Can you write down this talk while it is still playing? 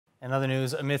In other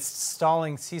news, amidst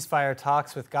stalling ceasefire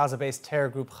talks with Gaza-based terror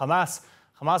group Hamas,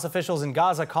 Hamas officials in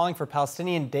Gaza calling for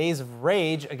Palestinian days of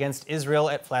rage against Israel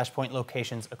at flashpoint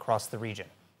locations across the region.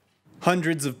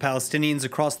 Hundreds of Palestinians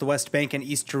across the West Bank and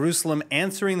East Jerusalem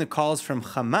answering the calls from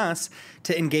Hamas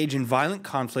to engage in violent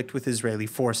conflict with Israeli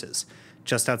forces.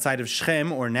 Just outside of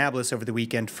Shechem or Nablus over the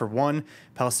weekend, for one,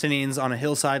 Palestinians on a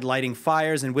hillside lighting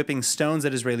fires and whipping stones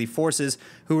at Israeli forces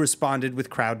who responded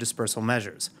with crowd dispersal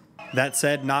measures. That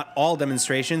said, not all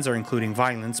demonstrations are including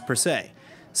violence per se.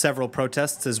 Several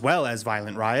protests as well as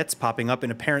violent riots popping up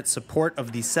in apparent support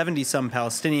of the 70-some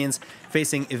Palestinians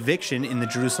facing eviction in the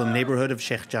Jerusalem neighborhood of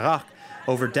Sheikh Jarrah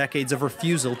over decades of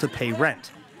refusal to pay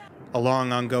rent. A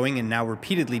long, ongoing, and now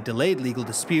repeatedly delayed legal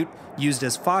dispute used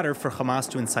as fodder for Hamas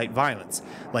to incite violence,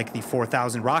 like the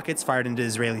 4,000 rockets fired into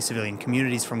Israeli civilian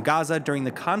communities from Gaza during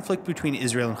the conflict between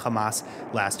Israel and Hamas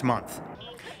last month.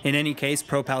 In any case,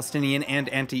 pro-Palestinian and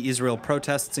anti-Israel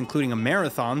protests, including a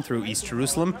marathon through East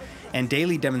Jerusalem and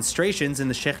daily demonstrations in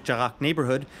the Sheikh Jarrah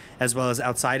neighborhood, as well as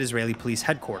outside Israeli police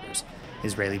headquarters.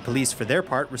 Israeli police, for their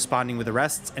part, responding with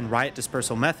arrests and riot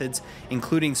dispersal methods,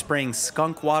 including spraying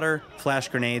skunk water, flash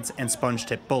grenades, and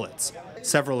sponge-tipped bullets.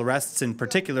 Several arrests in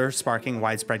particular sparking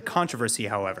widespread controversy,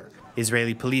 however.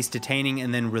 Israeli police detaining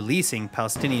and then releasing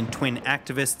Palestinian twin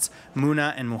activists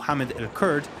Muna and Mohammed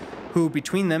El-Kurd, who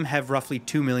between them have roughly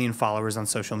 2 million followers on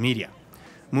social media.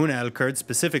 Muna El-Kurd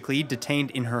specifically detained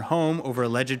in her home over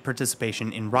alleged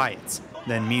participation in riots.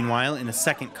 Then meanwhile, in a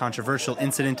second controversial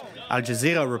incident, Al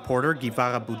Jazeera reporter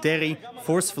Givara Bouderi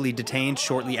forcefully detained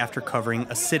shortly after covering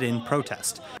a sit-in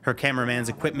protest. Her cameraman's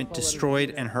equipment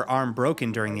destroyed and her arm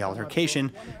broken during the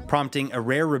altercation, prompting a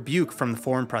rare rebuke from the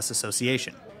Foreign Press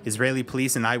Association. Israeli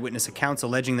police and eyewitness accounts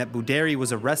alleging that Bouderi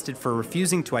was arrested for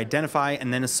refusing to identify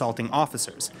and then assaulting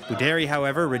officers. Bouderi,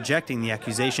 however, rejecting the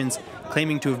accusations,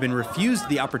 claiming to have been refused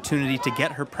the opportunity to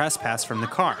get her press pass from the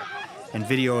car, and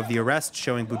video of the arrest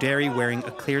showing Bouderi wearing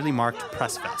a clearly marked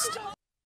press vest.